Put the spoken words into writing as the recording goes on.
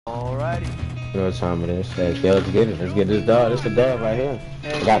Alrighty. You know what time it is. Hey, yeah, let's get it. Let's get this dub. This the dub right here.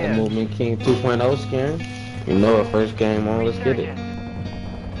 Heck Got yeah. the Movement King 2.0 skin. You know it. First game on. Let's get it.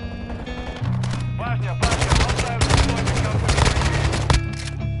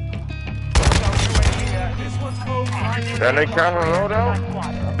 That they kind of low though?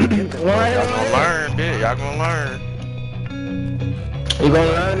 Y'all gonna learn, bitch. Y'all gonna learn. You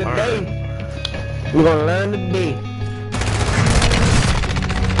gonna learn today. You gonna learn today.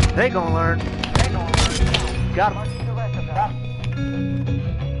 They gonna learn. Got him.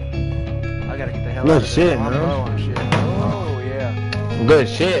 I gotta get the hell out of shit, there. man. I'm low on shit. Oh, yeah. Good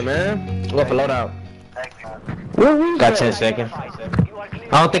shit, man. Go for loadout. Got 10 seconds. I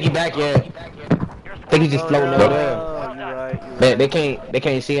don't think he back yet. I think he's just floating over there. Oh, you're right. They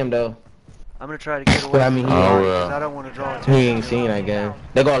can't see him though. I'm gonna try to get away from I don't want to draw attention. He ain't seen, I guess.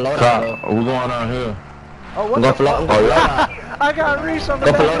 They gonna load out though. We're going down here. Oh, what Go the for fuck? loadout. I got Reese on the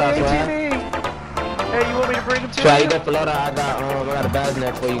Go back for of the loadout, ATV. Hey, you want me to bring him to Try you? you go for loadout. I got a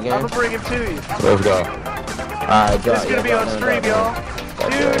bassinet for you, I'm gang. gonna bring him to you. Let's go. Alright, It's gonna be on stream, y'all.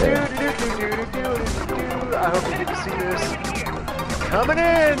 I hope you get to see this. Coming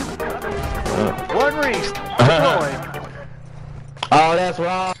in. One Reese. Deploying. Oh, that's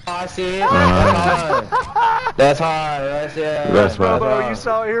wrong. I see it. That's hard. That's That's right. Robo, you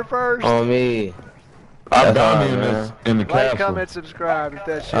saw it here first. On me. I'm That's down hard, in man. this in the Like, castle. comment, subscribe if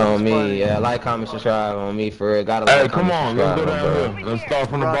that shit On was me. funny. Yeah, like, comment, subscribe. On me for real. Gotta Hey, like, come comment, on, let's go subscribe, down here. Let's start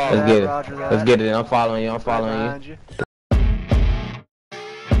from the Roger bottom. Let's get it. Roger that. Let's get it. I'm following you. I'm following you. Behind you.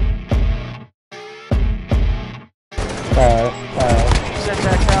 Alright.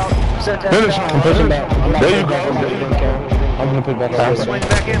 Syntax out. Syntax Finish out. him. I'm pushing back. There you go. I'm gonna push back out. Swing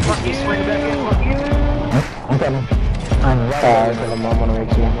back in, fuck you. Swing back in, fuck you. I'm coming. Alright, so I'm on the way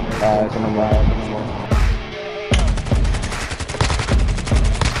too. Alright, so I'm right.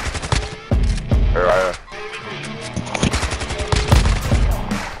 Right.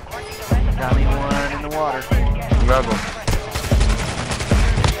 Got me one in the water. Another one.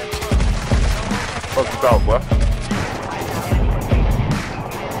 Fuck you out, boy.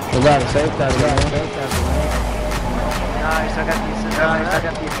 We got a safe time, man. Nice, I got the assist. Nice, I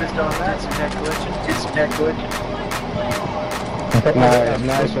got the assist on that. Syntax glitch. It's syntax glitch.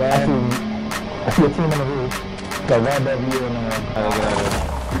 Nice, right? I see a team on the roof. Got one W and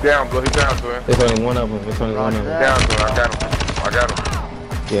He down, bro. He down to him. There's only one of them. There's only one of them. Down to him. I got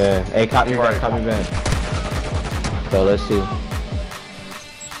him. Yeah. Hey, copy back. Copy back. So let's see.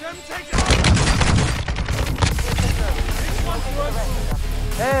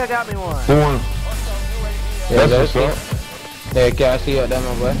 Hey, I got me one. one. Yeah, That's let's see. Hey, can I see you up there,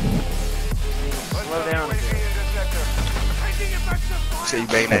 my boy? Slow down. So you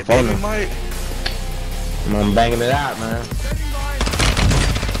bang that phone baby, him. Mike? I'm banging it out, man.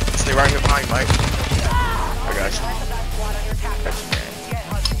 Stay right here behind Mike. I got you.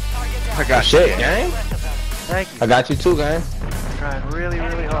 I got Shit, you. gang. Thank you. I got you too, gang. Trying really,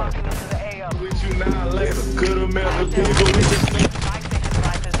 really hard.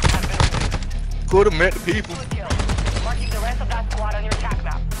 Could have met the people.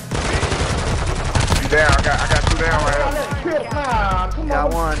 You down? I got two down right here.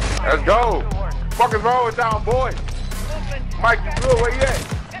 Got one. Let's go. Fuck is wrong with y'all, boy? Mike, you good? Where you at?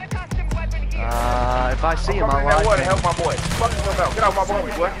 If I see him, Come I'll in that like water, him. help my boy. Fuck you, come out. Get out my boy,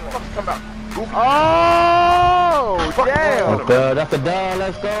 boy. Fuck you, come out. Goofy. Oh, Fuck damn. you. That's a dub.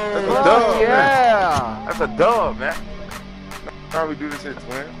 Let's go. That's a Oh, dub, man. yeah. That's a dub, man. How we do this shit,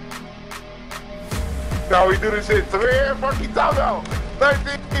 twin? How we do this shit, twin? Fuck you talking about?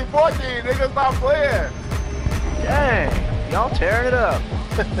 13, 14, niggas stop playing. Dang. Y'all tearing it up.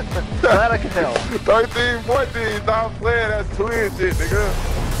 Glad I could help. 13, 14, stop playing. That's twin shit,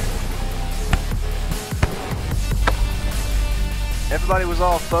 nigga. Everybody was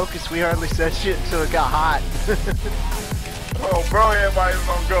all focused. We hardly said shit until it got hot. Oh, bro, everybody's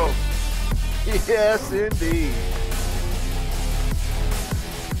gonna go. Yes, indeed.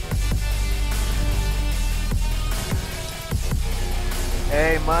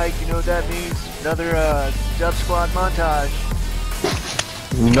 Hey, Mike, you know what that means? Another Dub Squad montage.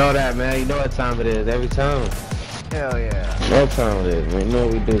 You know that, man. You know what time it is. Every time. Hell yeah. You know what time it is, man. You know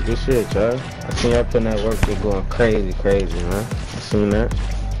we do good shit, y'all. I seen y'all putting that work. They're going crazy, man. I seen that.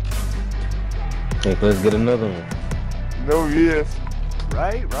 Hey, let's get another one. No, yes.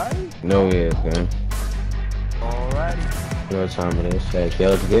 Right? No, yes, man. Alrighty. You know what time it is. Hey, yeah,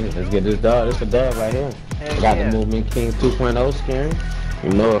 let's get it. Let's get this dog. This the dog right here. Heck I got yeah. the Movement King 2.0 skin. You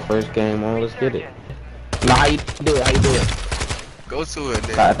know it. First game on. Let's get it. Now, how you do it? How you do it? Go to it,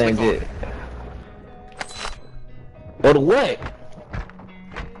 then. I think it. Or the what?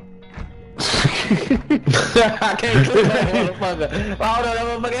 I can't kill that motherfucker. Hold on, that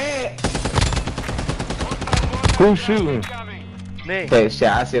motherfucker head. Who's shooting? Me. Okay, shit,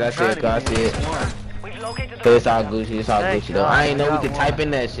 I see it, I see it, I see it. But it's all Gucci, it's all Thank Gucci though. God, I ain't know we got could one. type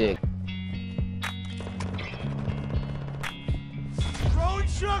in that shit. Throwing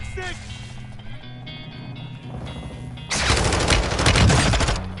shock stick.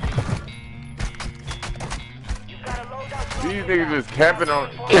 These niggas just camping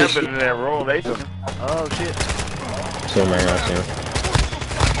in that room. They just. Oh shit. See him right now, see him.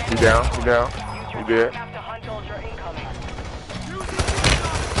 You down? You down? You good?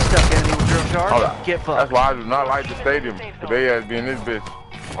 Stuck in the drill charge. Hold on. Get fucked. That's why I do not like the stadium. They had to be in this bitch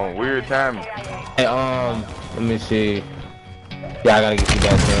on weird timing. Hey, let me see. Yeah, I gotta get you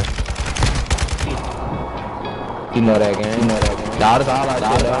back there. You know that game, Nah, that's all I do.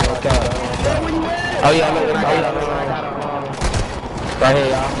 Oh yeah, look, I got it. Right here,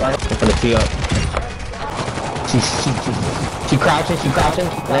 y'all. Right here. I'm gonna tee up. She crouching,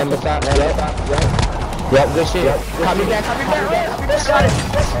 Land beside, Yep, good shit. Copy back.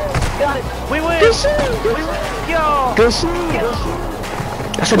 Got it. We win. Good shit. Yo. Good shit.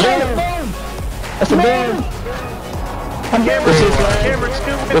 That's a bam. That's a bam. Cameron,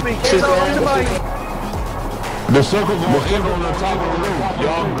 scoot with me. Hands on somebody. The circle gonna end on the top of the roof.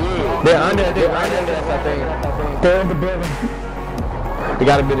 Y'all good. They're under, I think. They're in the building. They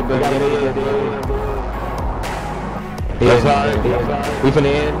gotta be the building. That's right. We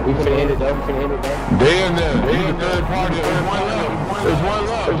finna end it though. They in there. They the third party. There's one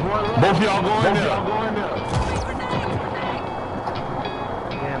left. Both of y'all go in there.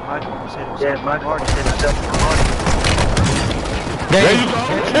 Yeah, Michael said himself. There you go.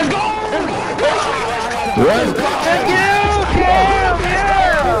 Let's go. Let's go. Thank you, Cam.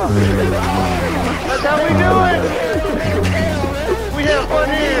 Yeah. That's how we do it. We have fun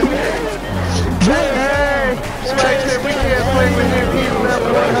here. Hey, Smack said we can't play with him. He's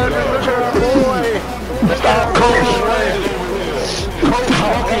number 100. Look at our boy. Coach swag. Coach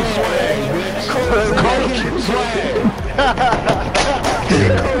fucking swag. Coach swag.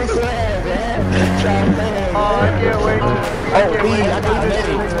 Oh, I can't wait. I got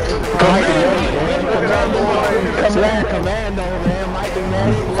ready. Commando, man. Mike and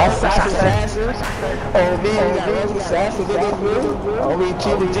man. Assassins. Oh, me, we got Russ Assassins in this room. Oh, we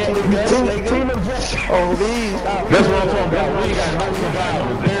Chili Jet. Oh, these. That's what I'm talking about. We got no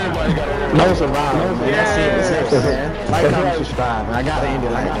survivors. Everybody got No survivors, man. That's it. Man. Like how you survive, man. I gotta end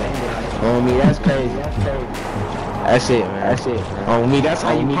it like that. Oh, me, that's crazy. That's it, man. Oh, me, that's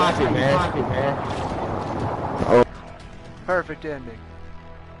how you profit, man. Perfect ending.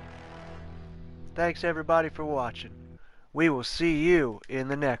 Thanks everybody for watching. We will see you in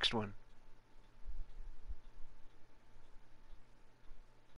the next one.